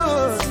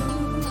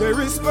they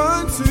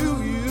respond to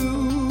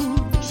you.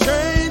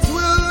 Chains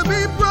will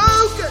be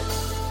broken,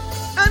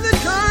 and the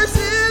curse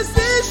is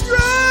destroyed.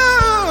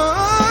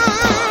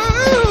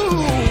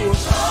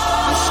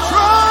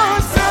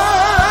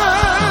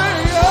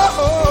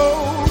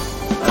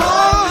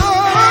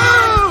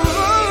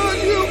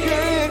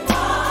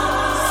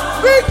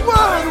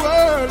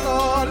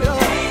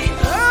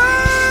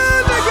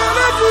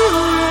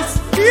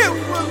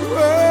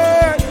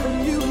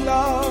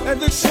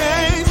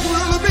 Chains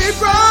will be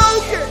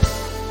broken,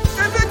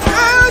 and the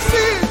curse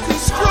is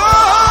destroyed.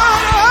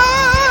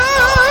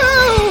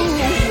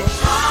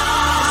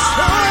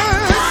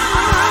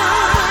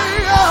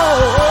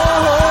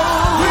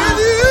 With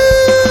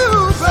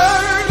you,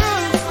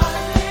 burdens,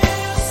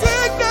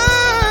 sickness,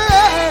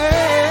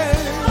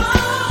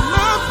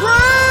 no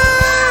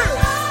prayer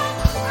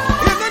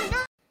in the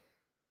night.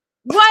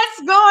 What's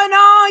going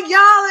on,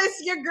 y'all? It's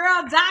your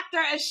girl,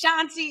 Dr.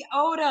 Ashanti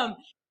Odom.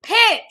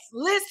 Pitts,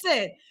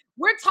 listen.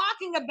 We're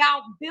talking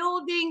about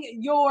building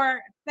your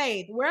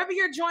faith. Wherever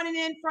you're joining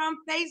in from,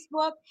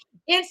 Facebook,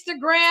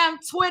 Instagram,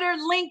 Twitter,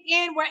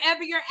 LinkedIn,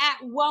 wherever you're at,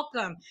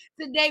 welcome.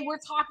 Today, we're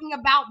talking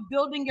about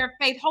building your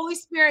faith. Holy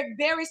Spirit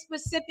very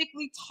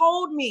specifically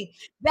told me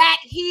that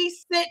he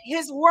sent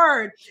his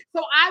word.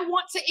 So I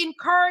want to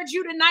encourage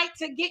you tonight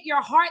to get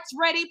your hearts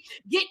ready,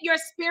 get your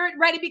spirit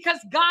ready, because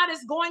God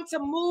is going to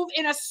move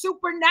in a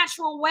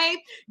supernatural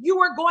way. You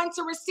are going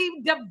to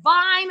receive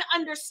divine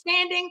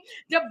understanding,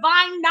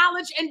 divine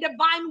knowledge, and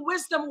divine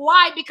wisdom.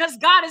 Why? Because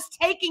God is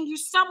taking you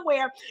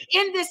somewhere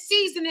in this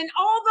season. And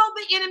although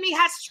the enemy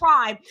has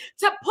tried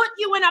to put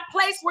you in a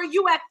place where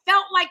you have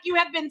felt like you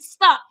have been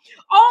stuck,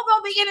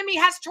 although the enemy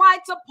has tried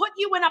to put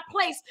you in a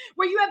place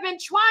where you have been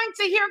trying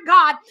to hear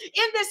God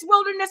in this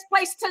wilderness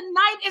place,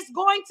 tonight is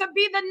going to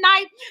be the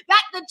night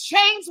that the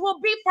chains will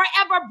be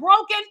forever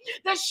broken.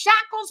 The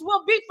shackles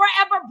will be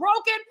forever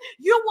broken.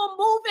 You will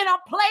move in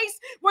a place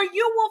where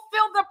you will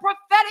feel the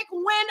prophetic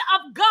wind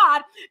of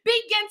God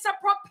begin to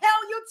propel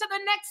you to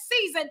the next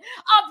season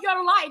of your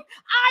life.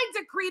 I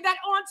decree that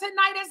on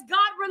tonight, as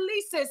God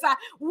releases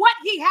what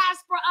he has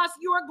for us,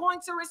 you are going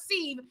to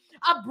receive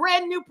a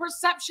brand new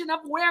perception of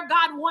where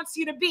God wants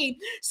you to be.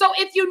 So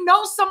if you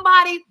know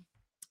somebody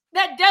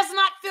that does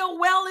not feel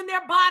well in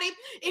their body,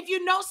 if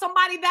you know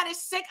somebody that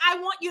is sick, I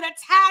want you to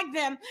tag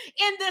them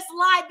in this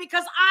live,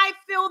 because I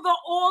feel the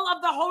oil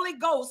of the Holy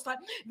Ghost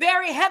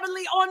very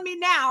heavily on me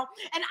now.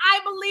 And I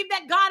believe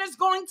that God is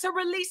going to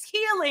release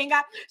healing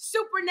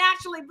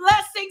supernaturally.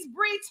 Blessings,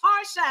 Bree,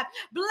 Tarsha.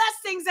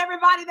 Blessings,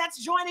 everybody that's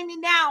joining me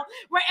now,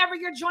 wherever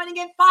you're joining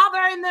in.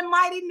 Father, in the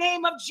mighty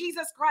name of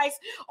Jesus Christ,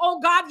 oh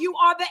God, you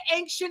are the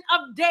Ancient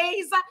of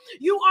Days.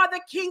 You are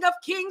the King of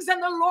Kings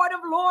and the Lord of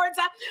Lords.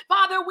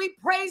 Father, we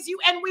praise you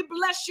and we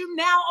bless you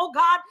now, oh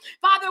God.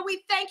 Father,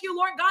 we thank you,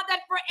 Lord God,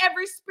 that for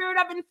every spirit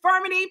of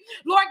infirmity,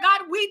 Lord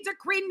God, we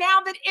decree now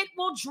that it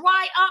will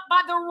dry up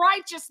by the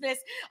righteousness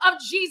of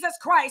Jesus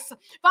Christ.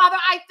 Father,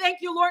 I thank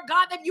you, Lord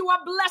God, that you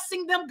are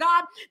blessing them,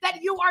 God,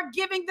 that you are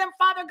giving them,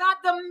 Father God,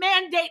 the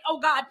mandate, oh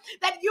God,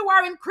 that you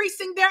are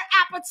increasing their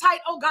appetite,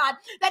 oh God,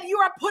 that you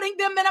are putting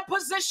them in a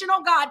position,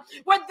 oh God,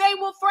 where they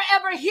will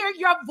forever hear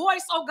your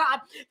voice, oh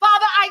God.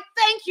 Father, I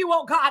thank you,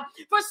 oh God,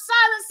 for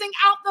silencing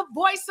out the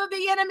voice of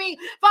the enemy.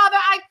 Father,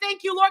 I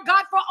thank you, Lord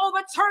God, for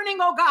overturning,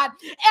 oh God,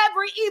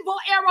 every evil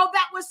arrow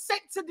that was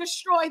sent to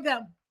destroy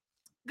them.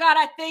 God,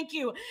 I thank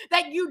you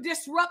that you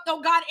disrupt,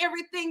 oh God,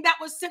 everything that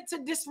was sent to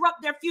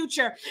disrupt their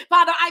future.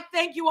 Father, I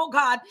thank you, oh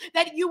God,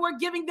 that you were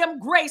giving them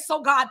grace,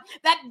 oh God,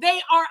 that they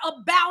are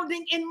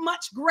abounding in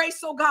much grace,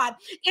 oh God,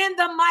 in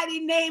the mighty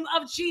name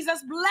of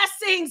Jesus.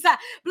 Blessings,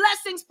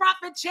 blessings,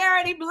 Prophet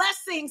Charity,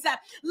 blessings.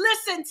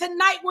 Listen,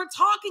 tonight we're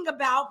talking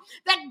about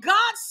that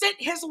God sent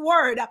his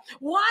word.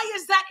 Why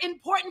is that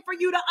important for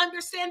you to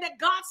understand that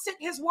God sent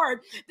his word?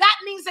 That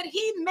means that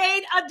he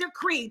made a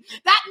decree.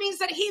 That means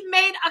that he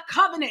made a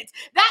covenant.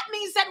 That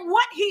means that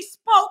what he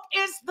spoke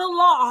is the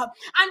law.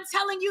 I'm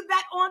telling you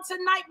that on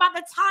tonight, by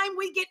the time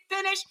we get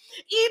finished,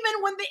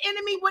 even when the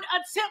enemy would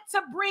attempt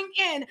to bring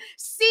in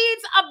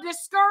seeds of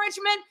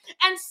discouragement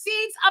and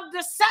seeds of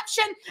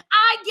deception,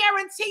 I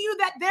guarantee you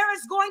that there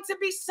is going to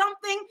be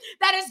something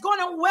that is going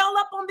to well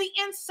up on the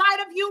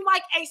inside of you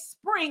like a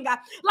spring,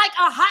 like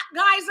a hot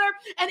geyser,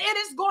 and it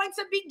is going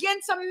to begin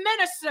to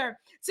minister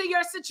to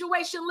your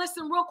situation.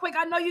 Listen, real quick,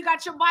 I know you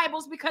got your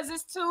Bibles because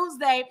it's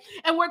Tuesday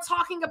and we're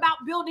talking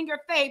about building your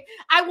faith.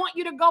 I want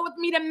you to go with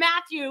me to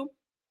Matthew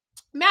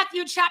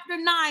chapter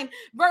 9,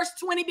 verse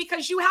 20,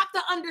 because you have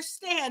to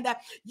understand that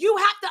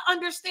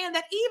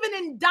even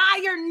in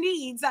dire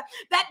needs,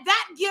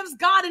 that gives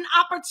God an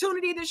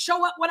opportunity to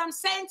show up. What I'm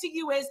saying to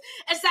you is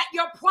that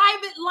your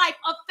private life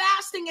of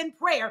fasting and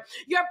prayer,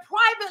 your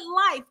private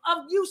life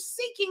of you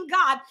seeking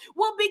God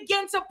will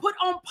begin to put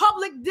on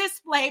public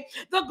display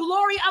the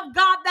glory of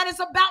God that is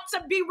about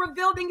to be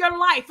revealed in your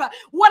life.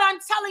 What I'm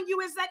telling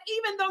you is that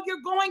even though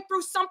you're going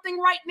through something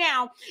right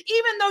now,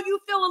 even though you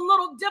feel a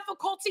little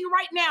difficulty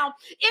right now, now,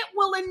 it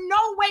will in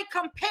no way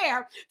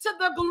compare to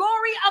the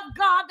glory of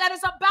God that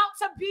is about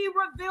to be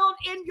revealed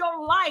in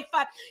your life.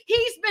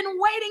 He's been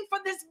waiting for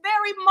this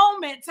very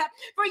moment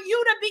for you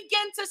to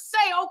begin to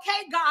say,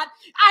 okay, God,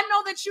 I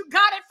know that you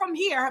got it from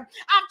here.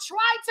 I've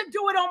tried to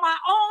do it on my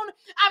own.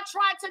 I've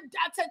tried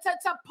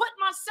to put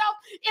myself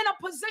in a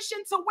position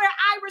to where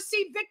I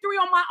receive victory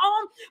on my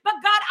own. But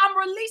God, I'm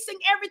releasing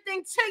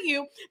everything to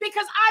you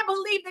because I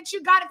believe that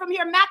you got it from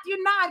here. Matthew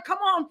 9, come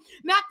on.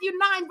 Matthew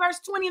 9, verse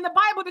 20 in the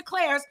Bible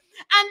declares,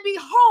 and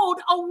behold,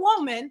 a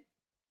woman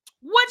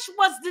which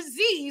was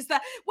diseased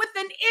with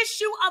an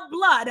issue of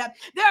blood.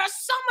 There are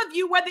some of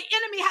you where the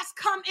enemy has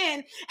come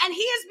in and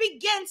he has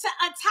begun to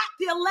attack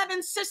the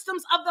 11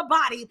 systems of the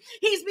body.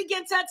 He's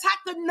begun to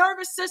attack the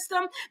nervous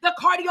system, the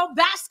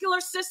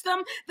cardiovascular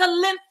system, the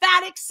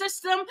lymphatic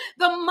system,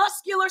 the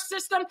muscular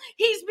system.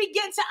 He's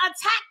begun to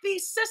attack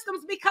these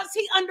systems because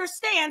he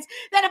understands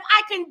that if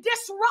I can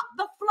disrupt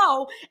the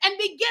flow and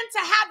begin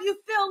to have you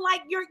feel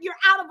like you're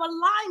out of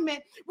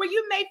alignment, where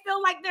you may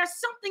feel like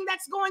there's something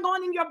that's going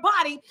on in your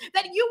body,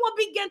 that you will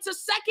begin to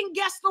second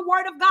guess the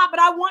word of God. But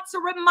I want to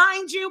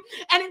remind you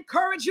and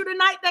encourage you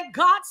tonight that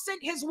God sent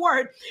his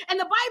word. And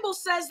the Bible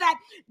says that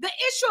the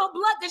issue of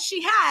blood that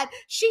she had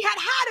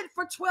it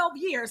for 12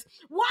 years.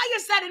 Why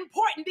is that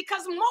important?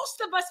 Because most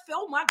of us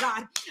feel, oh my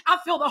God,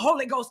 I feel the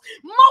Holy Ghost.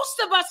 Most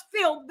of us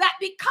feel that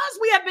because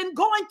we have been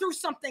going through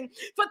something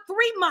for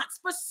 3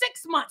 months, for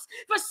 6 months,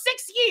 for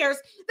 6 years,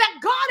 that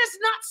God is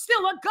not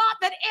still a God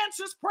that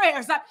answers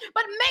prayers.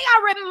 But may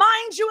I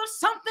remind you of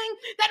something,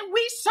 that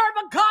we serve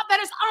a God that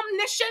is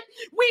omniscient.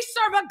 We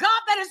serve a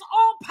God that is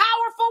all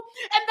powerful,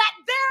 and that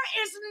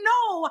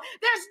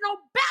there's no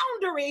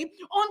boundary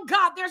on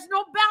God. There's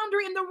no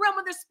boundary in the realm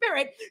of the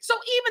spirit. So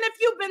even if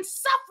you've been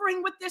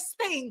suffering with this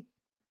thing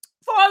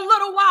for a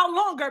little while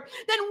longer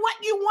than what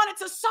you wanted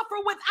to suffer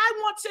with, I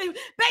want to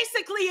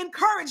basically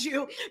encourage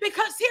you,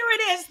 because here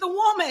it is, the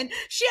woman,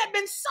 she had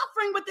been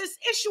suffering with this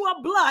issue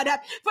of blood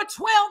for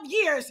 12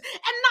 years,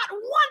 and not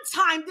one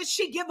time did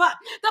she give up.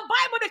 The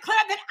Bible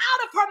declared that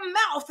out of her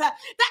mouth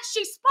that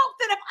she spoke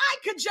that if I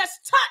could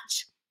just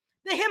touch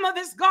the hem of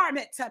his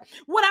garment.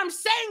 What I'm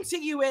saying to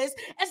you is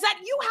that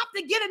you have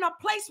to get in a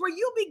place where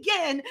you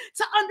begin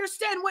to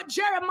understand what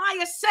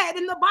Jeremiah said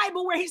in the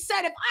Bible, where he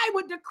said, if I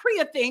would decree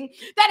a thing,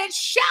 that it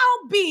shall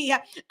be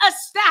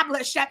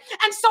established.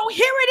 And so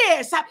here it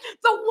is. The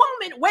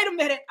woman, wait a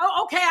minute.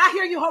 Oh, okay, I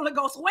hear you, Holy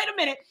Ghost. Wait a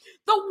minute.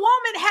 The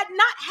woman had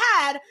not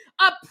had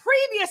a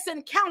previous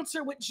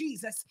encounter with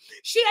Jesus.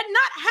 She had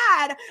not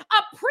had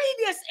a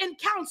previous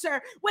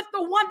encounter with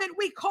the one that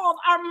we call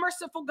our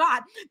merciful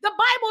God. The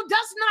Bible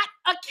does not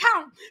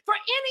account for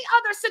any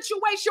other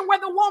situation where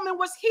the woman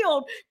was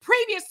healed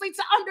previously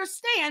to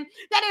understand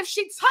that if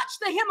she touched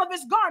the hem of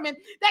his garment,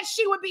 that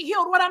she would be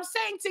healed. What I'm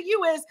saying to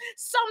you is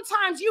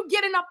sometimes you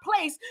get in a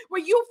place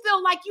where you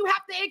feel like you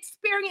have to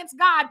experience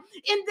God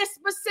in this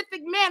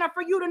specific manner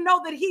for you to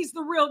know that he's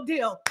the real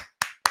deal.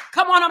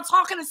 Come on, I'm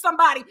talking to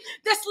somebody.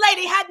 This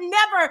lady had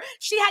never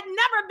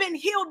been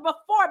healed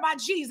before by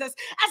Jesus.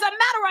 As a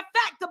matter of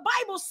fact, the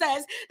Bible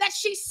says that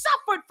she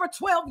suffered for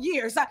 12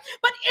 years.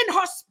 But in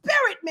her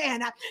spirit,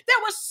 man,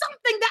 there was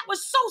something that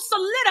was so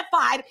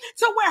solidified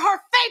to where her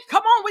faith,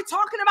 come on, we're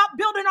talking about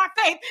building our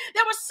faith.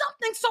 There was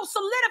something so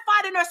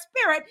solidified in her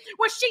spirit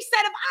where she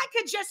said, if I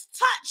could just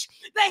touch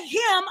the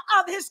hem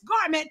of his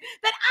garment,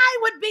 that I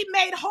would be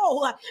made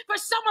whole. For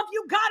some of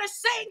you, God is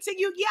saying to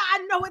you, yeah,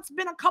 I know it's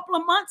been a couple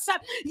of months.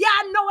 Yeah,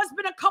 I know it's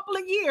been a couple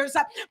of years,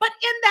 but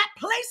in that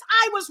place,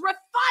 I was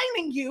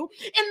refining you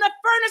in the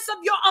furnace of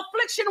your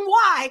affliction.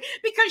 Why?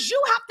 Because you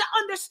have to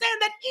understand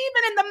that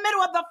even in the middle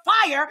of the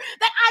fire,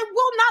 that I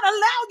will not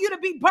allow you to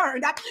be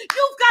burned.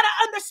 You've got to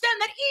understand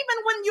that even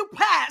when you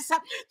pass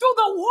through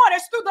the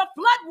waters, through the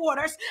flood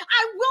waters,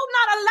 I will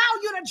not allow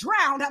you to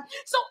drown.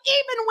 So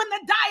even when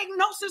the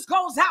diagnosis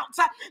goes out,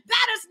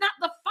 that is not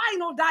the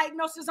final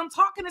diagnosis. I'm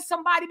talking to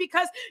somebody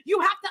because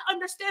you have to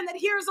understand that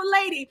here's a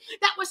lady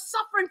that was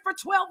suffering for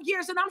 12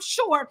 years, and I'm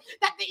sure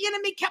that the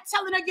enemy kept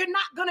telling her, you're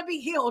not going to be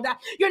healed.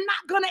 You're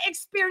not going to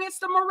experience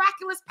the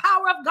miraculous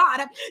power of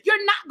God.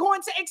 You're not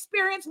going to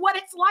experience what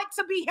it's like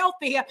to be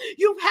healthy.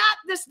 You've had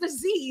this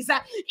disease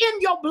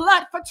in your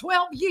blood for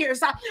 12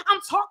 years.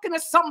 I'm talking to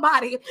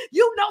somebody.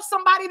 You know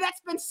somebody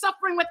that's been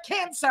suffering with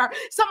cancer,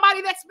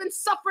 somebody that's been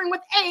suffering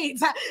with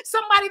AIDS,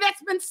 somebody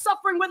that's been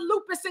suffering with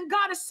lupus, and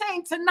God is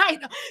saying tonight,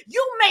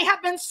 you may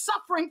have been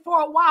suffering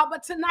for a while,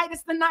 but tonight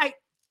is the night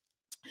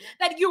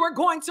that you are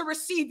going to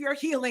receive your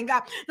healing.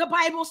 The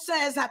Bible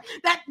says that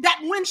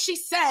when she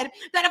said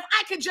that if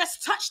I could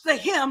just touch the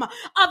hem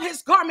of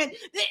his garment,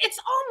 it's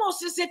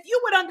almost as if you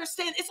would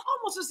understand. It's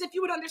almost as if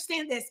you would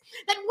understand this,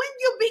 that when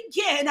you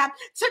begin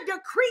to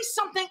decree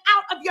something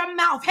out of your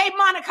mouth, hey,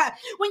 Monica,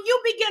 when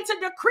you begin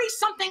to decree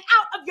something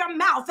out of your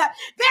mouth,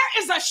 there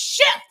is a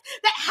shift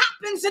that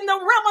happens in the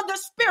realm of the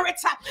spirit.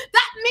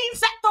 That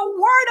means that the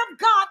word of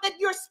God that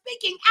you're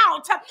speaking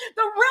out,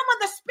 the realm of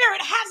the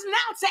spirit has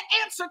now to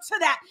answer to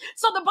that. that.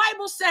 So the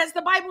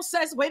Bible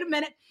says, wait a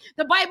minute.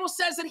 The Bible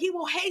says that he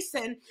will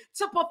hasten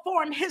to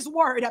perform his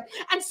word.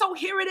 And so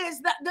here it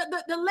is.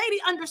 The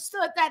lady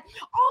understood that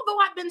although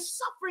I've been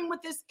suffering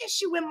with this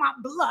issue in my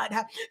blood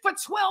for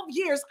 12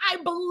 years, I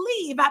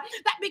believe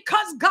that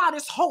because God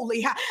is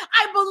holy,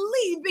 I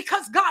believe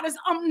because God is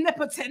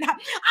omnipotent,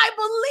 I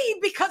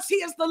believe because he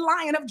is the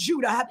Lion of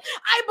Judah,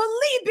 I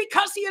believe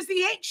because he is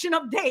the Ancient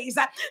of Days,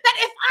 that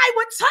if I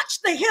would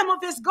touch the hem of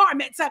his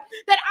garments, that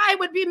I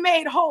would be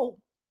made whole.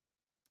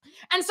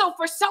 And so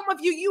for some of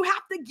you, you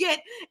have to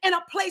get in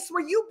a place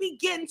where you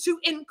begin to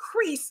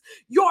increase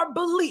your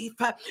belief.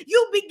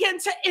 You begin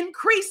to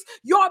increase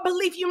your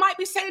belief. You might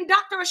be saying,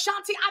 Dr.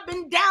 Ashanti, I've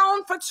been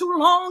down for too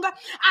long.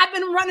 I've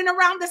been running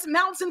around this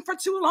mountain for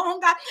too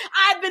long.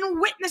 I've been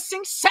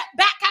witnessing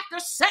setback after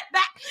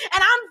setback,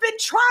 and I've been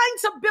trying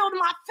to build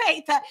my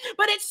faith.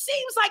 But it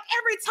seems like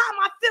every time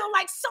I feel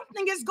like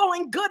something is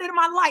going good in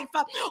my life,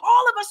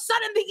 all of a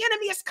sudden the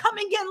enemy is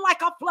coming in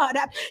like a flood.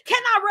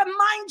 Can I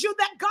remind you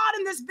that God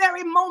in this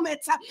very moment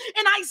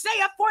in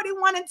Isaiah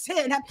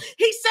 41:10,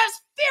 he says,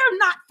 fear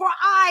not, for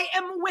I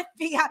am with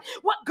thee.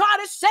 What God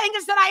is saying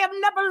is that I have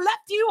never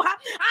left you.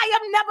 I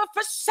have never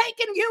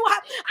forsaken you.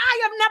 I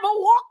have never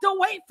walked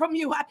away from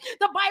you.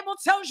 The Bible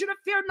tells you to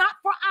fear not,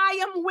 for I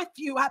am with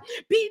you.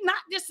 Be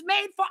not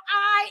dismayed, for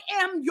I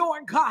am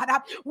your God.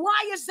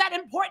 Why is that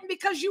important?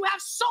 Because you have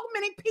so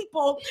many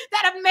people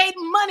that have made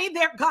money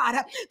their God.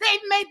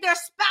 They've made their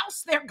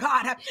spouse their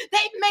God.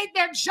 They've made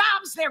their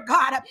jobs their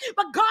God.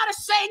 But God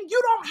is saying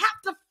you don't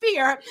have to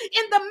fear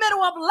in the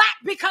middle of lack,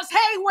 because,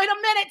 hey, wait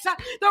a minute,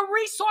 the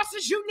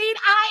resources you need,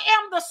 I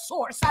am the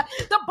source.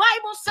 The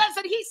Bible says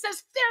that he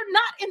says, fear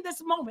not in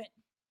this moment,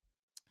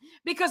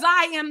 because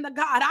I am the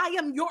God. I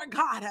am your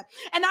God.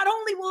 And not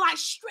only will I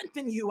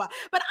strengthen you,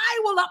 but I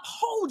will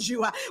uphold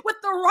you with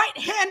the right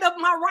hand of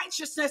my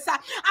righteousness. I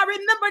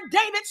remember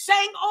David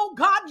saying, oh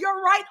God,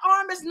 your right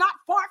arm is not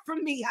far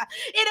from me.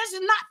 It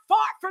is not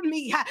far from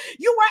me.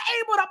 You were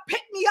able to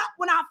pick me up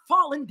when I've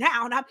fallen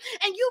down. And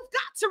you've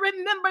got to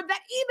remember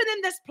that even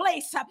in this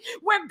place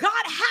where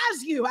God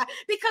has you,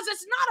 because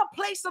it's not a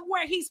place of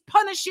where he's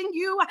punishing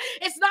you.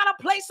 It's not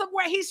a place of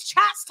where he's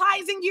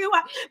chastising you,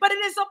 but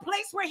it is a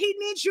place where he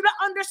needs you to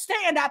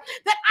understand that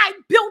I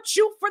built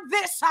you for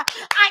this.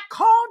 I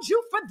called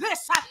you for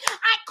this.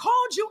 I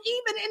called you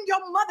even in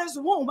your mother's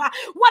womb.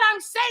 What I'm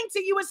saying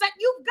to you is that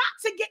you've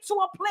got to get to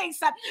a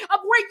place of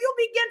where you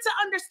begin to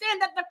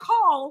understand that the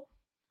call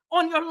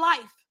on your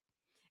life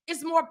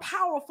is more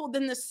powerful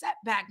than the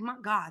setback. My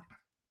God.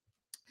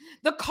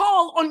 The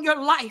call on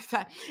your life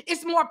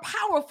is more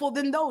powerful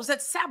than those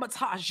that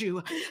sabotage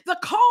you. The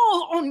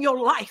call on your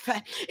life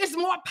is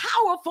more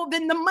powerful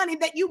than the money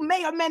that you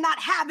may or may not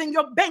have in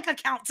your bank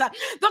account.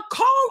 The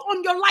call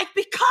on your life,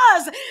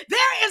 because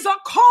there is a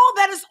call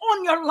that is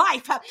on your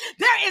life.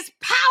 There is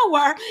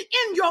power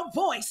in your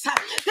voice.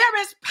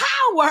 There is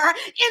power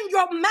in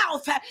your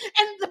mouth.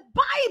 And the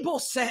Bible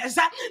says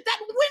that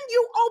when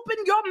you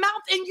open your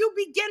mouth and you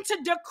begin to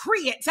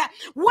decree it,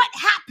 what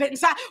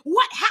happens?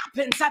 What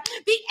happens?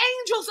 The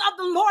angels of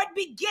the Lord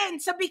begin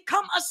to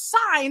become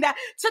assigned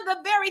to the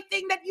very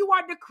thing that you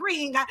are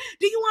decreeing.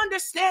 Do you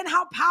understand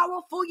how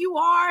powerful you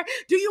are?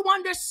 Do you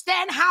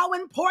understand how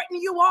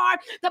important you are?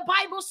 The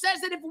Bible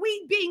says that if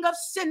we, being of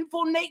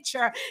sinful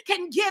nature,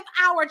 can give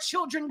our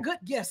children good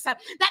gifts, that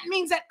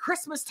means at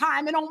Christmas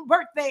time and on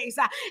birthdays,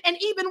 and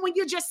even when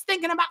you're just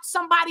thinking about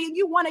somebody and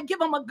you want to give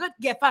them a good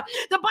gift,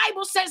 the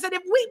Bible says that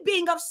if we,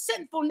 being of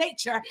sinful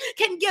nature,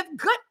 can give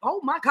good,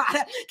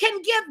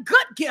 can give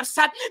good gifts,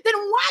 then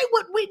why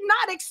would we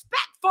not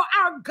expect for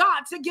our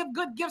God to give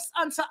good gifts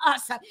unto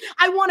us?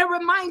 I want to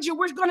remind you,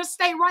 we're going to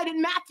stay right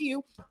in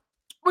Matthew.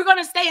 We're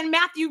going to stay in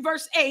Matthew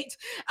verse 6,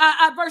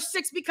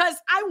 because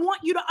I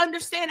want you to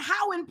understand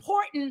how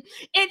important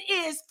it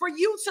is for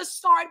you to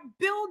start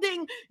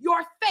building your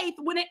faith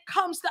when it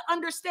comes to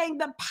understanding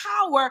the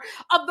power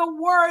of the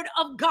word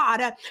of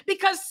God.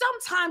 Because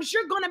sometimes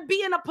you're going to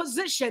be in a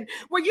position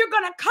where you're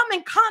going to come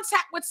in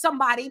contact with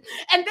somebody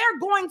and they're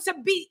going to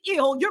be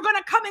ill. You're going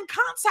to come in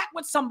contact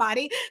with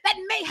somebody that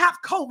may have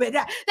COVID,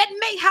 that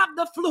may have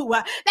the flu,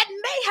 that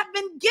may have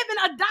been given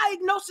a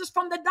diagnosis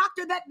from the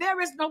doctor that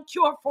there is no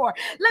cure for.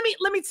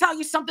 Let me tell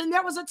you something.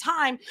 There was a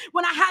time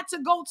when I had to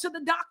go to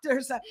the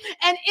doctors, and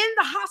in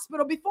the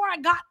hospital before I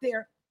got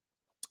there,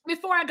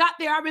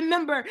 I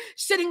remember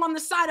sitting on the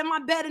side of my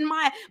bed, and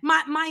my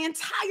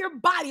entire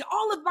body,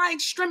 all of my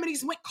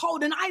extremities went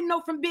cold. And I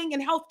know from being in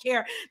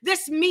healthcare,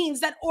 this means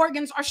that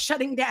organs are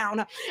shutting down.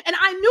 And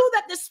I knew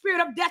that the spirit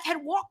of death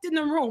had walked in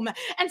the room.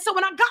 And so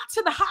when I got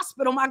to the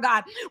hospital, my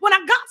God, when I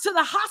got to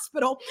the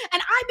hospital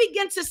and I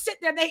began to sit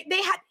there, they had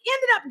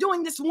ended up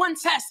doing this one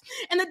test.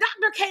 And the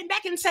doctor came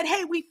back and said,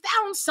 hey, we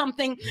found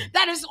something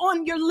that is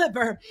on your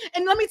liver.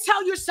 And let me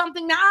tell you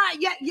something now.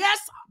 Yes,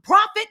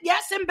 prophet,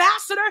 yes,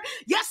 ambassador,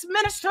 yes, best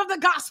minister of the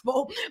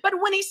gospel. But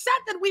when he said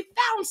that we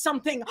found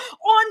something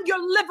on your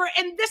liver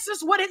and this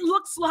is what it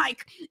looks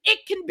like, it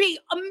can be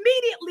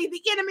immediately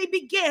the enemy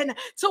begin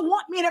to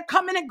want me to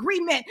come in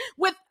agreement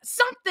with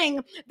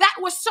something that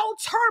was so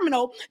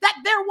terminal that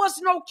there was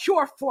no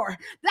cure for.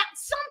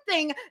 That's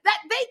something that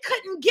they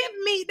couldn't give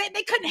me,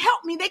 they couldn't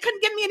help me, they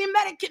couldn't give me any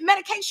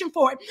medication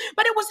for it.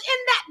 But it was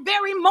in that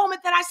very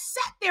moment that I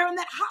sat there in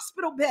that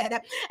hospital bed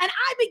and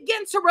I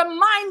began to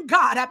remind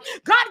God,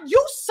 God,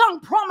 you sung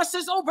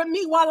promises over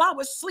me while I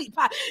was asleep.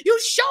 You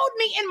showed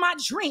me in my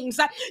dreams,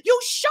 you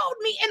showed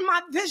me in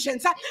my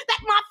visions that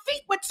my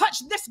feet would touch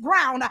this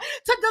ground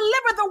to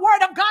deliver the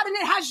word of God, and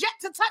it has yet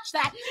to touch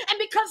that. And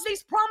because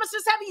these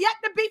promises have yet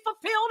to be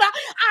fulfilled,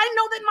 I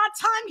know that my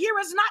time here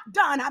is not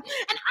done.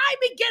 And I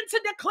begin to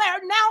declare,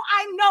 now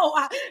I know,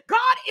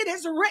 God, it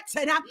is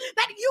written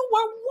that you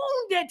were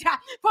wounded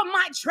for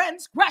my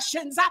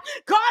transgressions.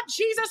 God,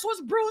 Jesus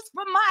was bruised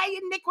for my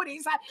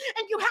iniquities.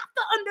 And you have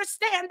to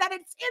understand that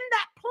it's in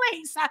that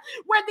place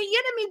where the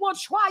enemy will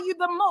try you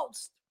the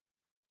most,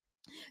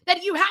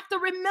 that you have to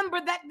remember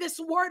that this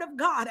word of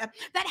God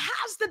that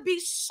has to be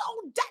so,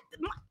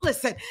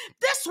 listen,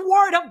 this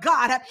word of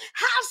God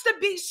has to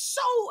be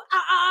so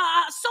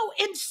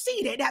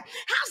seated,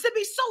 has to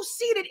be so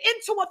seated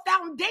into a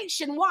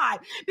foundation. Why?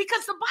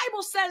 Because the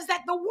Bible says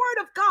that the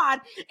word of God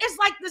is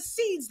like the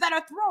seeds that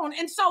are thrown.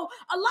 And so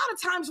a lot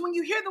of times when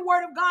you hear the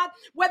word of God,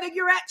 whether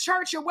you're at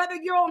church or whether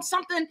you're on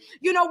something,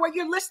 where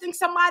you're listening to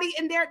somebody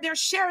and they're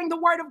sharing the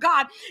word of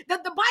God,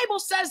 that the Bible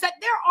says that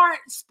there are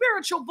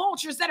spiritual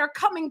vultures that are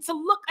coming to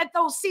look at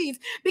those seeds,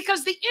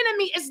 because the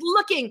enemy is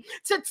looking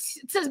to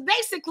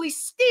basically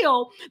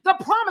steal the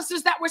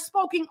promises that were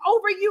spoken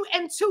over you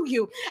and to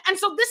you. And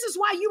so this is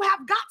why you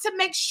have got to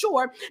make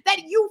sure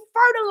that you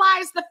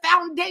fertilize the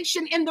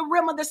foundation in the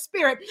realm of the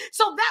spirit.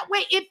 So that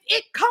way, if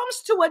it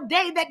comes to a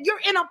day that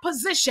you're in a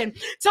position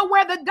to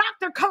where the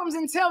doctor comes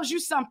and tells you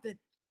something,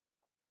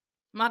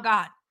 my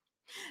God,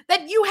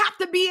 that you have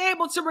to be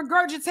able to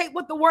regurgitate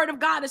what the word of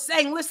God is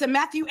saying. Listen,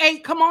 Matthew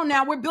 8, come on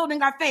now, we're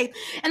building our faith.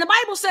 And the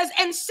Bible says,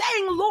 and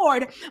saying,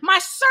 Lord, my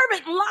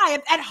servant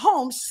lieth at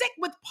home, sick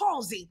with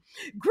palsy,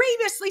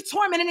 grievously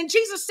tormented. And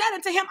Jesus said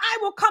unto him, I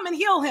will come and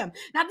heal him.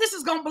 Now this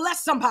is going to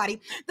bless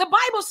somebody. The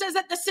Bible says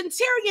that the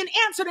centurion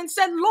answered and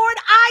said, Lord,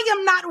 I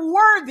am not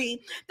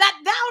worthy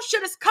that thou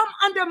shouldest come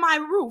under my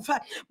roof.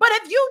 But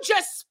if you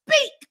just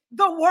speak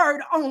the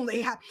word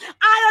only,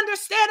 I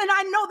understand and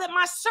I know that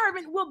my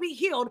servant will be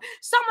healed.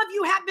 Some of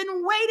you have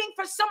been waiting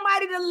for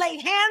somebody to lay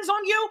hands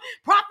on you.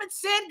 Prophet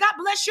Sid, God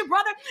bless you,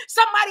 brother.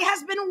 Somebody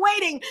has been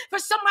waiting for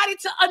somebody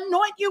to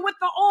anoint you with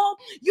the oil.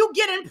 You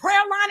get in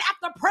prayer line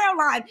after prayer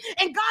line,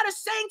 and God is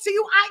saying to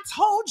you, I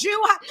told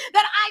you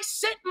that I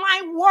sent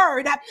my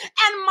word,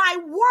 and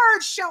my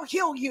word shall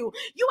heal you.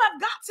 You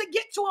have got to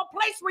get to a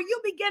place where you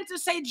begin to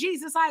say,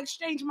 Jesus, I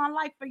exchange my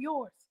life for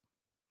yours,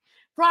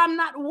 for I'm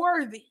not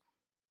worthy.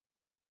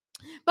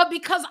 But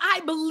because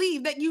I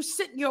believe that you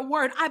sent your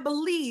word, I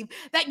believe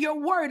that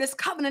your word is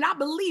covenant, I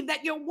believe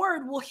that your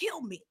word will heal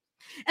me.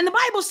 And the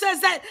Bible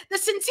says that the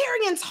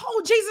centurion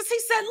told Jesus, he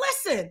said,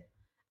 listen,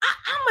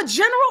 I'm a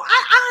general.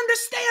 I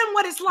understand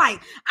what it's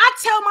like. I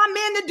tell my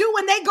men to do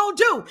and they go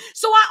do.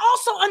 So I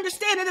also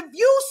understand that if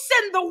you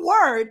send the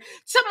word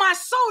to my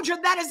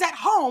soldier that is at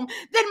home,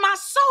 then my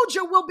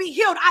soldier will be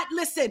healed.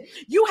 Listen,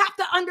 you have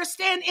to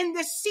understand in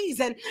this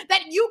season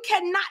that you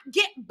cannot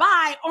get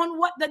by on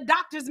what the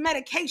doctor's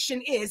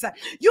medication is.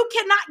 You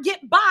cannot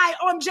get by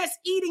on just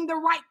eating the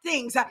right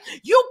things.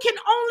 You can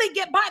only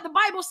get by. The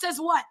Bible says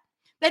what?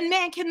 That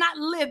man cannot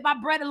live by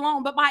bread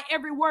alone, but by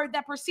every word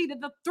that proceeded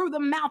through the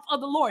mouth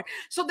of the Lord.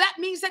 So that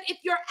means that if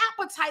your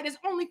appetite is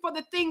only for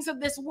the things of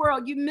this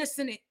world, you're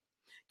missing it.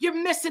 You're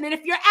missing it.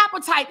 If your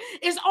appetite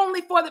is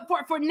only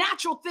for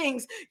natural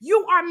things,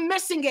 you are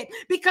missing it,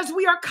 because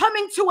we are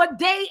coming to a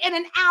day and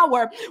an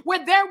hour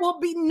where there will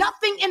be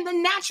nothing in the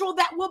natural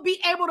that will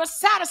be able to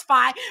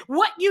satisfy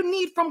what you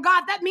need from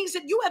God. That means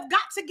that you have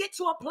got to get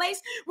to a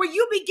place where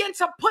you begin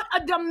to put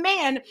a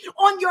demand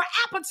on your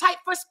appetite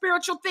for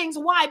spiritual things.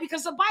 Why?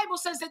 Because the Bible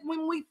says that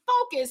when we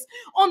focus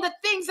on the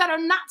things that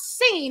are not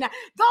seen,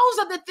 those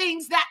are the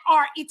things that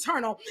are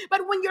eternal.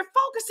 But when you're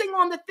focusing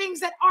on the things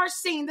that are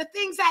seen, the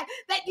things that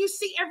you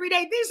see every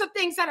day, these are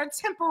things that are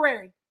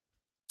temporary.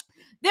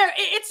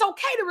 It's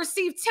okay to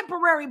receive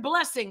temporary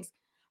blessings,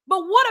 but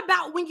what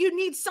about when you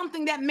need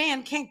something that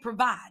man can't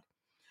provide?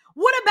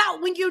 What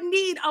about when you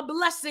need a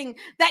blessing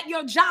that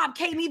your job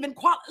can't even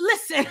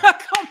Listen,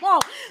 come on.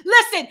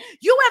 Listen,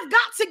 you have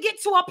got to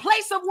get to a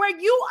place of where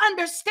you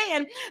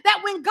understand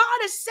that when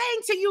God is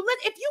saying to you,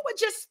 if you would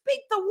just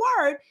speak the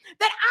word,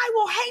 that I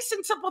will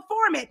hasten to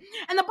perform it.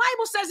 And the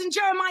Bible says in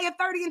Jeremiah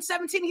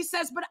 30:17, he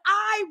says, but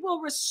I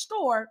will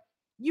restore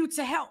you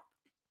to health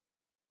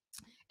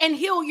and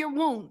heal your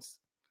wounds,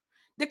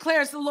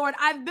 declares the Lord.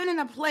 I've been in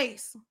a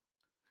place,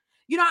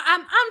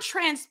 I'm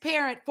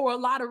transparent for a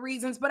lot of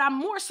reasons, but I'm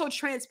more so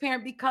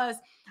transparent because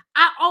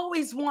I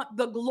always want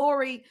the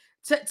glory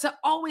to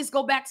always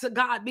go back to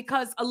God,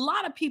 because a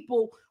lot of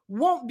people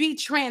won't be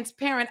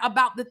transparent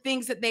about the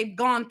things that they've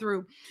gone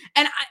through.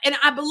 And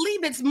I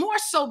believe it's more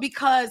so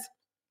because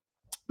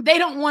they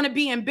don't want to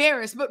be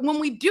embarrassed. But when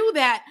we do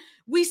that,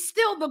 we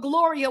steal the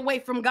glory away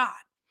from God.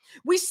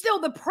 We steal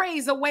the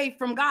praise away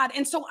from God.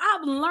 And so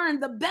I've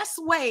learned the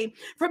best way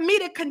for me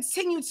to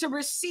continue to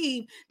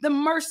receive the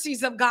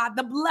mercies of God,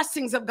 the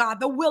blessings of God,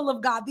 the will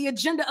of God, the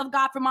agenda of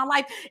God for my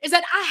life is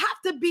that I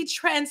have to be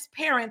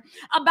transparent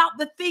about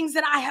the things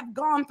that I have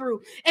gone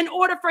through in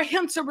order for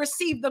him to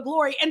receive the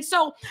glory. And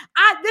so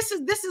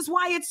this is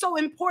why it's so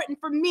important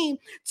for me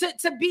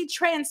to be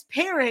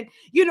transparent,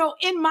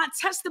 in my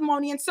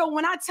testimony. And so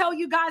when I tell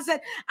you guys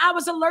that I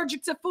was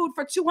allergic to food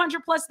for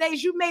 200 plus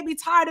days, you may be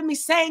tired of me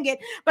saying it,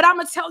 but I'm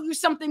going to tell you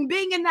something.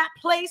 Being in that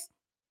place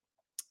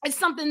is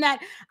something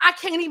that I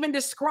can't even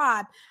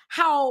describe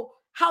how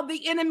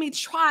the enemy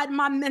tried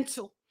my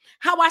mental,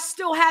 how I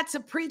still had to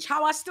preach,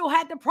 how I still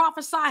had to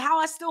prophesy, how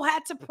I still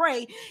had to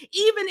pray,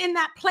 even in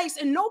that place.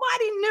 And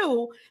nobody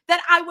knew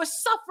that I was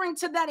suffering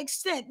to that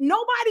extent.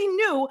 Nobody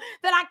knew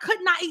that I could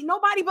not eat.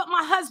 Nobody but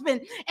my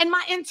husband and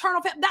my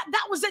internal family.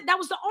 That was it. That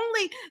was the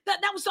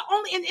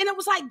only, and it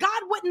was like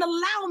God wouldn't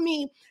allow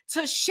me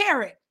to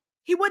share it.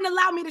 He wouldn't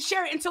allow me to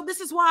share it. And so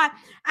this is why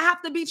I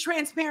have to be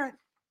transparent.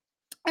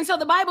 And so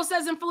the Bible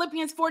says in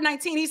Philippians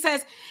 4:19, he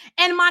says,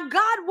 and my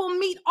God will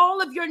meet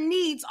all of your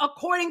needs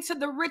according to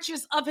the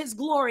riches of his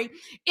glory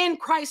in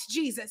Christ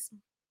Jesus.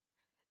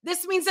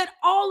 This means that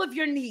all of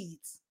your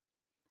needs,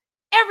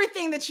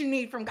 everything that you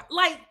need from God,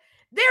 like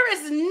there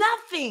is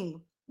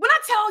nothing, when I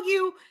tell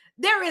you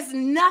there is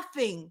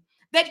nothing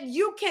that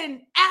you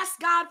can ask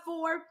God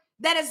for,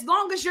 that as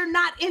long as you're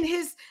not in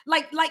his,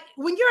 like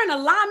when you're in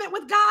alignment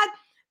with God,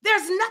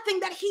 there's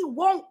nothing that he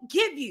won't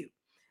give you.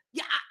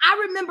 Yeah,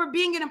 I remember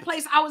being in a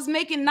place I was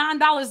making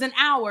 $9 an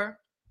hour.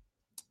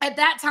 At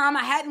that time,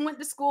 I hadn't went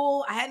to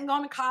school. I hadn't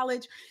gone to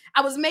college.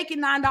 I was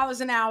making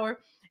 $9 an hour.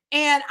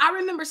 And I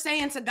remember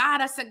saying to God,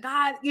 I said,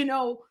 God,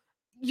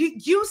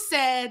 you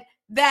said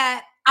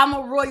that I'm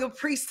a royal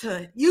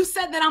priesthood. You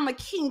said that I'm a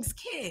king's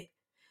kid.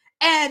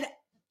 And $9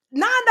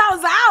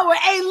 an hour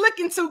ain't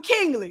looking too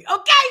kingly,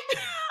 okay?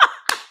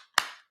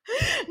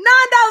 $9 an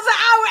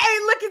hour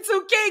ain't looking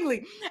too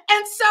kingly.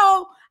 And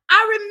so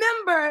I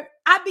remember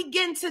I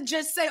began to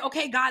just say,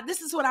 okay, God,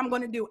 this is what I'm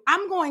going to do.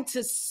 I'm going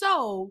to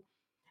sow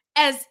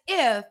as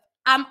if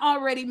I'm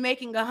already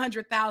making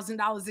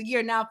 $100,000 a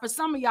year. Now, for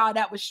some of y'all,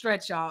 that would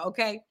stretch y'all,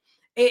 okay?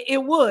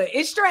 It would.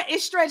 It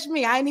stretched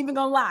me. I ain't even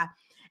going to lie.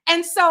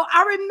 And so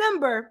I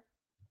remember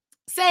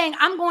saying,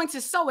 I'm going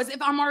to sow as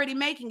if I'm already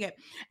making it.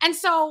 And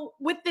so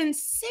within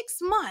 6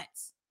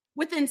 months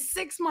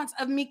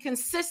of me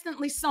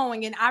consistently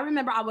sowing, and I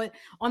remember I would,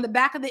 on the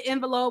back of the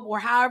envelope or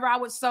however I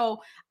would sow,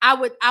 I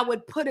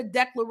would put a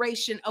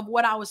declaration of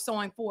what I was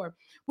sowing for.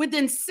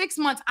 Within 6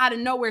 months, out of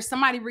nowhere,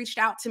 somebody reached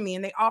out to me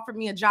and they offered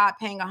me a job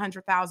paying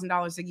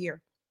 $100,000 a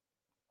year.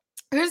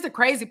 Here's the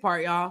crazy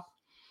part, y'all.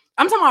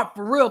 I'm talking about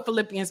for real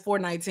Philippians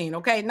 4:19,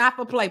 okay? Not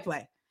for play.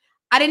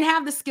 I didn't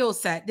have the skill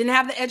set, didn't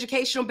have the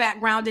educational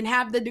background, didn't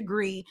have the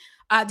degree,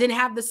 didn't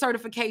have the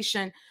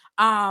certification,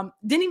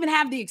 didn't even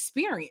have the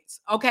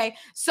experience. Okay.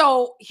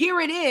 So here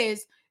it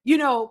is,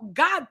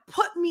 God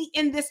put me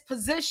in this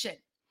position.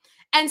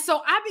 And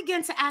so I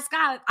began to ask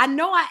God, I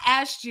know I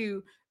asked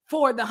you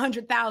for the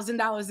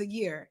 $100,000 a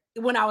year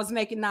when I was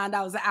making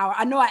 $9 an hour.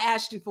 I know I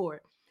asked you for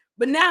it,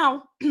 but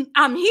now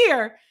I'm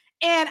here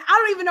and I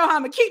don't even know how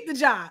I'm gonna keep the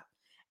job.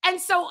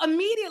 And so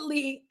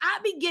immediately I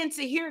began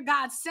to hear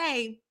God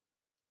say,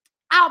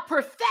 I'll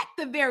perfect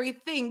the very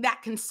thing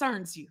that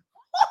concerns you.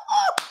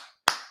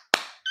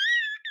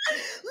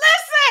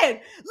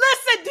 Listen,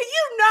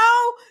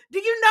 do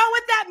you know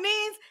what that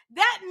means?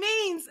 That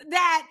means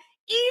that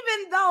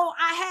even though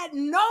I had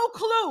no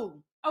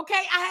clue,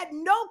 okay, I had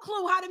no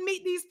clue how to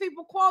meet these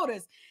people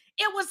quotas.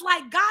 It was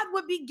like God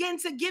would begin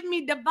to give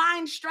me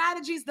divine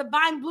strategies,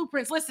 divine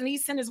blueprints. Listen, he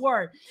sent his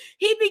word.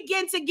 He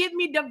began to give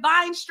me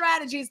divine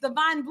strategies,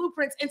 divine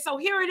blueprints. And so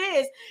here it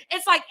is.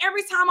 It's like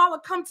every time I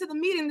would come to the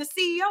meeting, the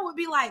CEO would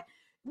be like,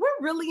 we're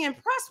really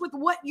impressed with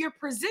what you're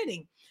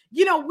presenting.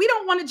 We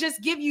don't want to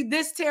just give you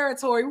this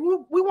territory.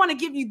 We want to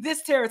give you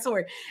this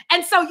territory.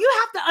 And so you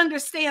have to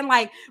understand,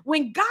 like,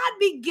 when God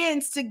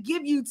begins to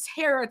give you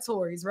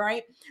territories,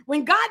 right?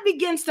 When God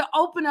begins to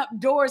open up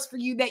doors for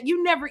you that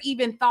you never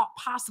even thought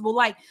possible.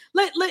 Like,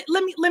 let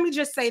me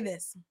just say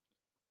this.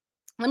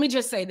 Let me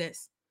say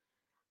this.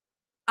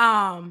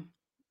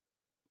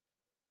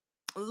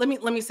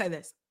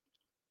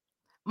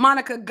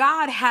 Monica,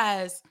 God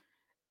has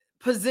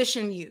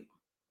positioned you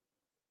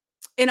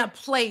in a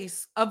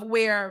place of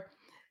where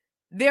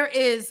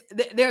there's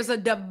a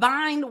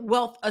divine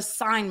wealth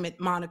assignment,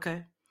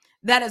 Monica,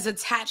 that is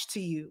attached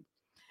to you.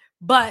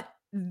 But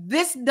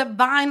this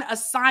divine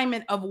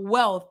assignment of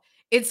wealth,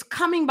 it's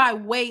coming by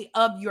way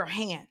of your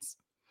hands.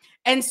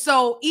 And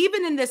so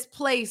even in this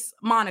place,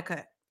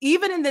 Monica,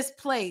 even in this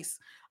place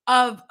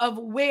of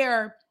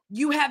where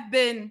you've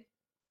been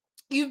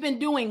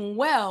doing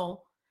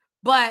well,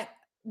 but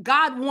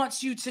God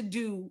wants you to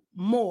do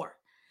more.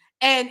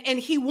 and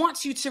he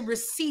wants you to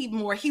receive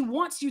more. He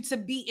wants you to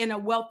be in a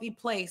wealthy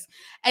place.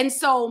 And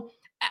so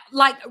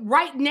like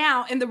right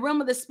now in the realm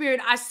of the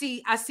spirit, I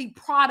see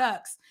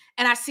products,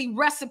 and I see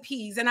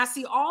recipes, and I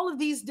see all of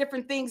these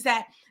different things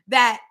that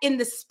in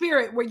the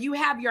spirit where you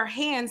have your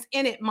hands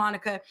in it,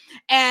 Monica,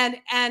 and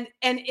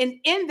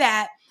in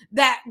that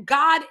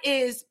God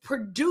is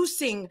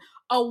producing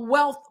a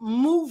wealth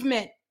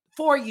movement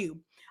for you.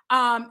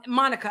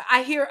 Monica,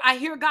 I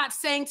hear God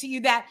saying to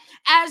you that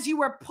as you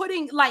were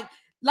putting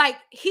like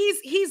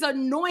he's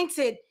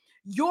anointed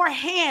your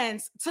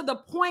hands to the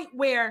point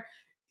where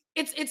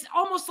it's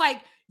almost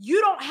like you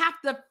don't have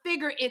to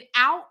figure it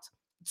out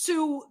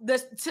to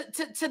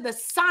the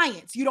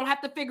science. You don't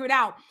have to figure it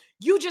out.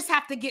 You just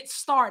have to get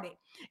started.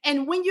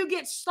 And when you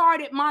get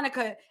started,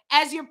 Monica,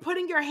 as you're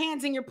putting your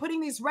hands and you're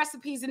putting these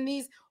recipes and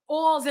these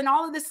oils and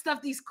all of this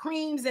stuff, these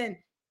creams and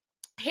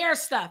hair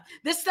stuff,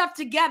 this stuff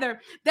together,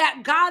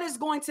 that God is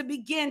going to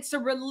begin to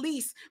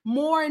release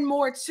more and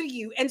more to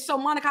you. And so,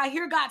 Monica, I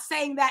hear God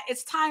saying that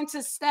it's time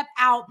to step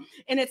out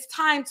and it's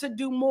time to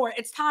do more.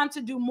 It's time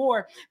to do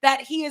more,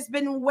 that he has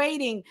been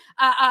waiting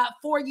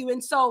for you.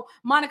 And so,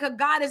 Monica,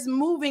 God is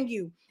moving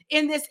you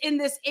in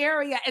this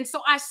area. And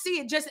so I see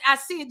it just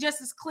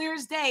as clear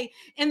as day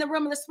in the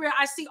realm of the spirit.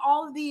 I see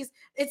all of these,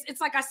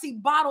 it's like I see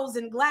bottles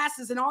and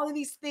glasses and all of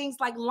these things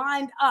like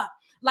lined up.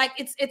 Like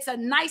it's a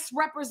nice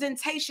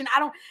representation.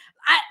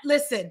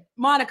 Listen,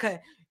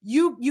 Monica,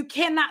 you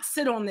cannot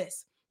sit on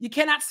this. You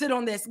cannot sit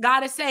on this.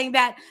 God is saying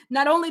that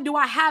not only do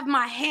I have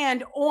my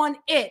hand on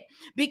it,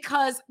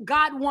 because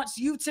God wants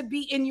you to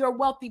be in your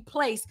wealthy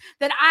place,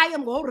 that I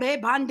am going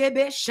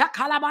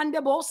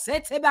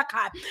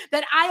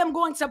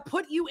to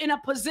put you in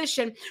a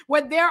position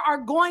where there are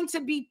going to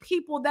be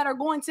people that are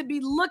going to be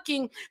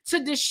looking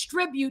to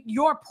distribute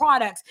your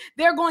products.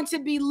 They're going to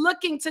be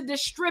looking to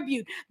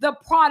distribute the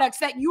products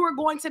that you are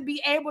going to be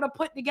able to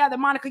put together.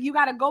 Monica, you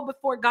got to go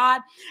before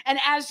God. And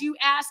as you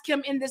ask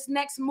him in this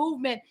next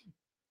movement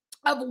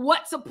of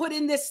what to put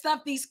in this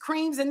stuff, these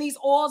creams and these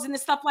oils and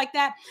this stuff like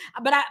that.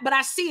 But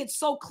I see it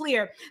so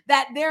clear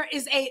that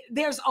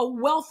there's a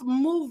wealth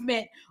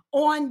movement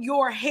on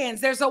your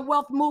hands. There's a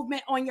wealth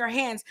movement on your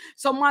hands.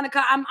 So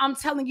Monica, I'm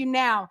telling you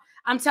now,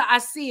 I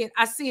see it.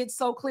 I see it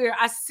so clear.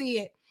 I see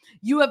it.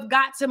 You have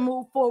got to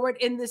move forward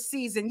in this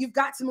season. You've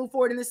got to move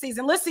forward in this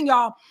season. Listen,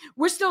 y'all,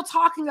 we're still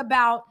talking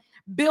about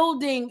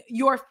building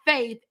your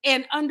faith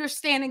and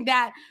understanding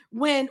that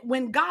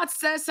when God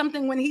says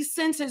something, when he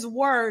sends his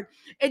word,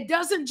 it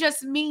doesn't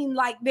just mean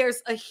like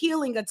there's a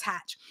healing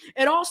attached.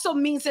 It also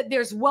means that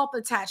there's wealth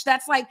attached.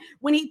 That's like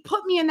when he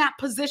put me in that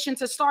position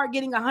to start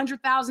getting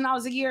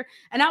 $100,000 a year.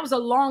 And that was a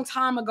long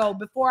time ago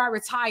before I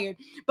retired.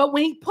 But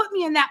when he put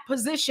me in that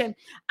position,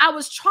 I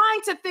was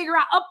trying to figure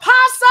out,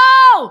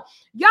 apostle,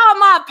 y'all,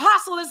 my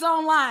apostle is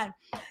online.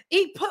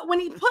 When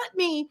he put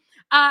me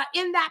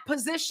in that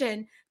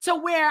position to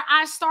where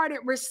I started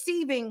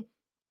receiving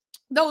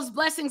those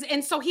blessings.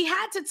 And so he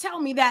had to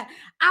tell me that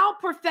I'll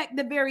perfect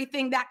the very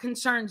thing that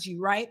concerns you,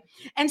 right?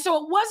 And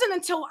so it wasn't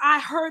until I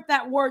heard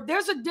that word.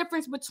 There's a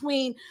difference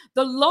between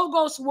the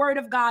Logos word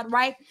of God,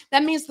 right?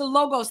 That means the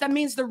Logos, that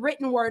means the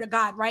written word of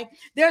God, right?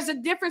 There's a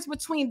difference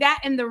between that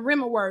and the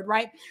Rhema word,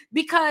 right?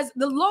 Because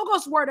the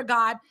Logos word of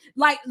God,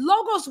 like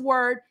Logos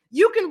word,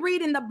 you can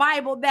read in the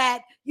Bible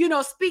that,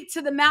 speak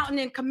to the mountain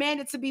and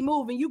command it to be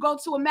moved. And you go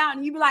to a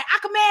mountain, you be like, I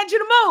command you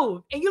to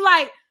move. And you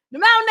like, the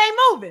mountain ain't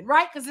moving,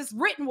 right? Because it's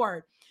written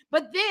word.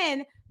 But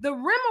then the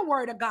Rhema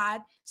word of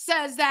God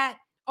says that,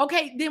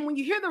 okay, then when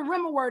you hear the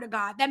Rhema word of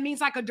God, that means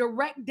like a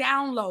direct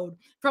download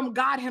from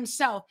God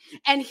himself.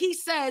 And he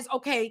says,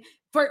 okay,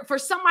 for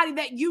somebody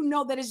that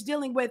that is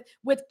dealing with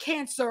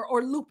cancer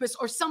or lupus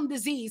or some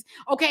disease,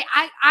 okay,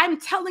 I'm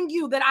telling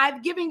you that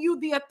I've given you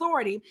the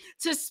authority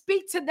to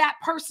speak to that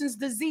person's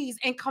disease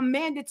and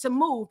command it to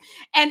move,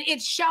 and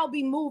it shall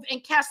be moved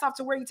and cast off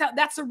to where you tell.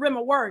 That's a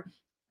Rhema word.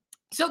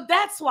 So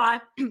that's why,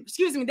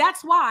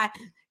 that's why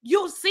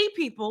you'll see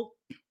people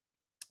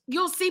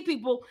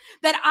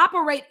that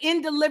operate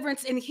in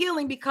deliverance and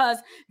healing because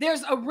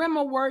there's a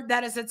Rhema word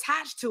that is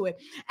attached to it.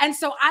 And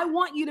so I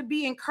want you to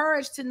be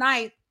encouraged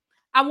tonight.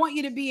 I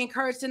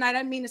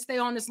didn't mean to stay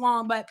on this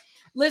long, but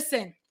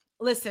listen,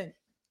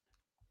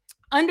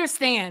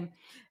 understand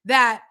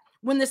that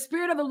when the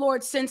Spirit of the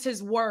Lord sends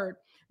his word,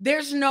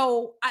 there's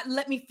no,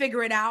 let me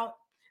figure it out.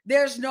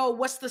 There's no,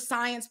 what's the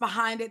science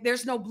behind it?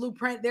 There's no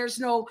blueprint. There's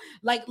no,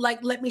 like,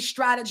 let me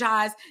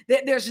strategize.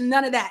 There's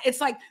none of that.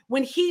 It's like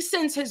when he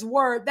sends his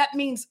word, that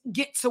means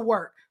get to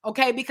work.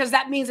 Okay. Because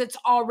that means it's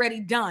already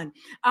done.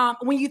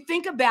 When you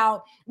think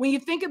about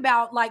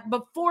like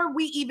before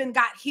we even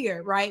got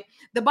here, right?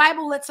 The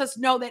Bible lets us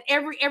know that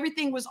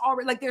everything was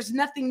already, like, there's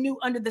nothing new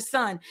under the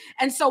sun.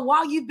 And so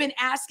while you've been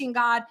asking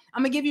God,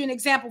 I'm gonna give you an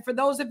example for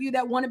those of you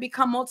that want to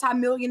become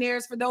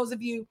multimillionaires, for those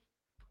of you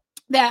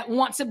that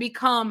want to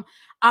become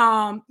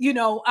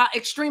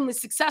extremely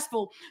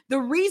successful. The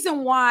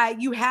reason why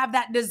you have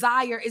that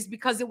desire is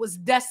because it was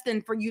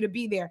destined for you to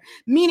be there.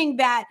 Meaning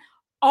that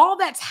all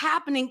that's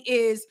happening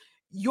is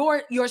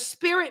your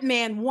spirit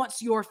man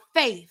wants your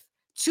faith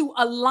to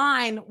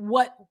align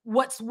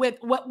what's with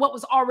what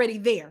was already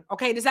there.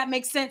 Okay, does that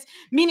make sense?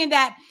 Meaning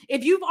that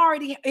if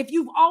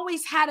you've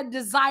always had a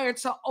desire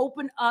to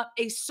open up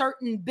a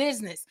certain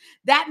business,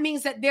 that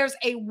means that there's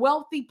a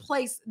wealthy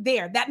place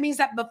there. That means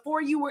that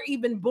before you were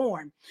even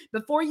born,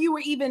 before you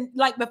even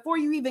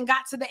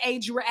got to the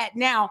age you were at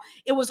now,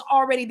 it was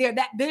already there.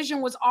 That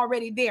vision was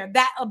already there.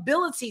 That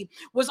ability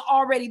was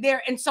already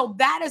there. And so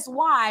that is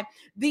why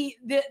the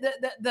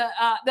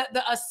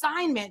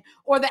assignment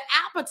or the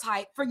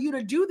appetite for you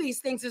to do these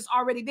things is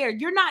already there.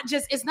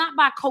 It's not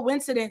by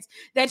coincidence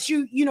that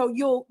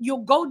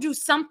you'll go do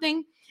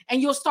something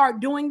and you'll start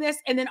doing this,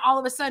 and then all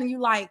of a sudden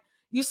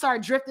you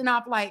start drifting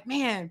off like,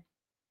 man,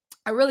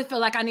 I really feel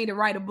like I need to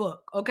write a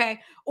book,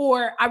 okay?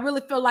 Or I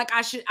really feel like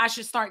I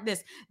should start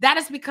this. That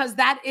is because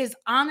that is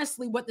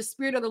honestly what the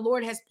Spirit of the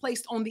Lord has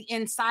placed on the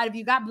inside of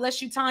you. God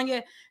bless you,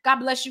 Tanya. God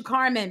bless you,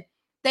 Carmen.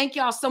 Thank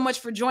y'all so much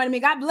for joining me.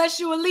 God bless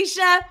you,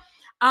 Alicia.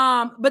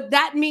 But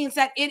that means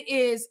that it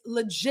is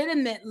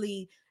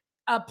legitimately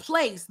a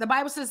place. The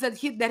Bible says that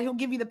he'll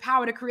give you the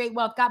power to create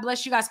wealth. God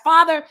bless you guys.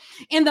 Father,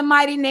 in the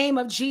mighty name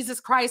of Jesus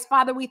Christ,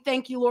 Father, we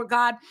thank you, Lord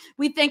God.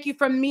 We thank you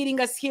for meeting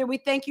us here. We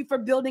thank you for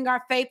building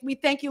our faith. We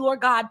thank you,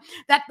 Lord God,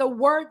 that the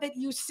word that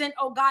you sent,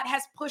 oh God,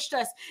 has pushed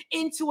us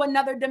into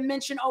another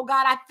dimension. Oh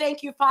God, I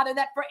thank you, Father,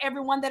 that for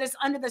everyone that is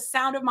under the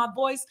sound of my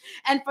voice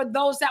and for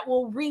those that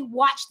will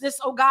rewatch this,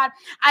 oh God,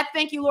 I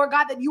thank you, Lord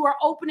God, that you are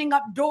opening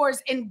up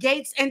doors and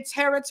gates and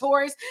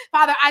territories.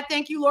 Father, I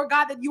thank you, Lord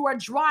God, that you are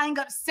drying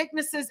up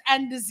sicknesses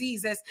and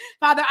diseases.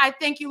 Father, I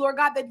thank you, Lord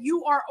God, that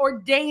you are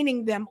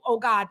ordaining them, oh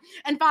God.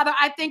 And Father,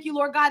 I thank you,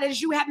 Lord God,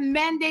 as you have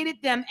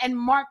mandated them and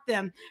marked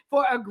them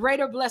for a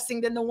greater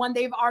blessing than the one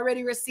they've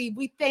already received.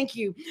 We thank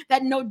you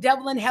that no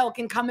devil in hell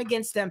can come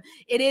against them.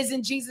 It is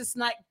in Jesus'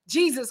 name,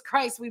 Jesus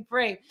Christ, we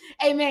pray.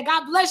 Amen.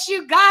 God bless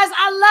you guys.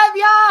 I love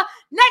y'all.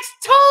 Next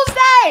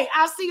Tuesday,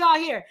 I'll see y'all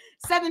here,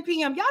 7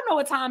 p.m. Y'all know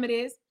what time it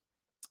is.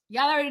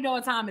 Y'all already know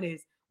what time it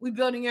is. We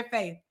building your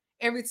faith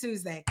every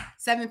Tuesday,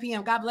 7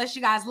 p.m. God bless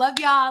you guys. Love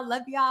y'all.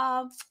 Love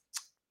y'all.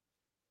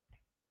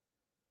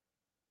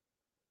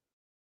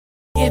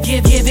 Give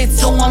it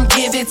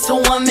to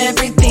him,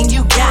 everything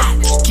you got.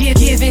 Give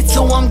it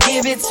to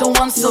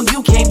him, so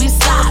you can't be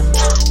stopped.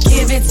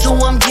 Give it to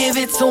him,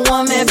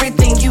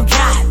 everything you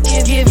got.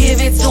 Give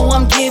it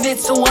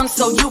to him,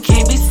 so you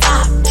can't be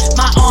stopped.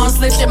 My arms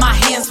lifted, my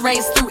hands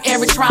raised, through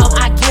every trial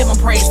I give him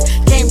praise.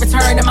 Can't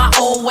return to my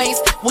old ways,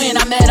 when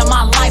I met him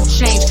my life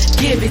changed.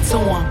 Give it to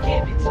him.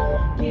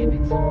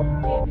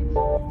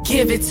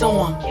 Give it to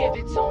him.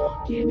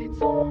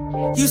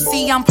 You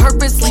see, I'm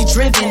purposely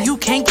driven. You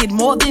can't get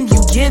more than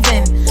you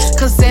given.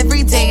 Cause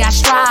every day I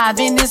strive,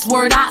 in this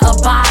word I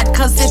abide.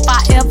 Cause if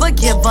I ever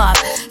give up,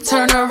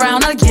 turn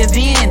around or give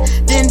in,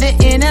 then the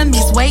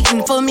enemy's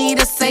waiting for me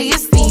to say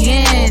it's the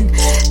end.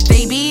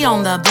 They be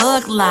on the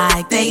book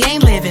like they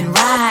ain't living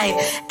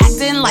right,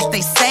 acting like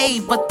they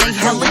saved, but they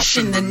hellish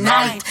in the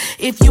night.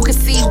 If you could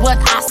see what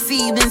I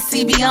see, then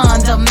see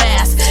beyond the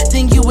mask.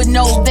 Then you would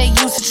know they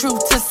use the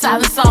truth to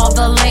silence all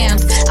the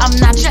lambs. I'm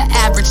not your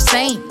average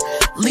saint,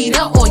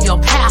 leader, or your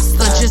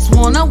pastor. Just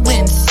wanna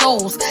win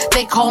souls,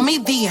 they call me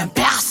the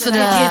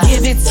ambassador.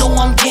 Give it to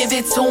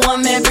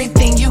him,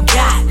 everything you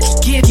got.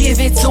 Give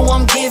it to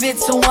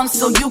him,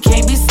 so you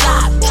can't be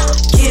stopped.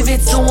 Give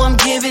it to him,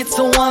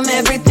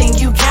 everything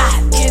you got.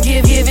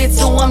 Give it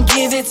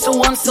to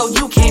him, so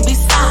you can't be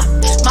stopped.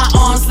 My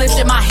arms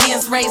lifted, my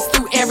hands raised,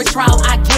 through every trial I give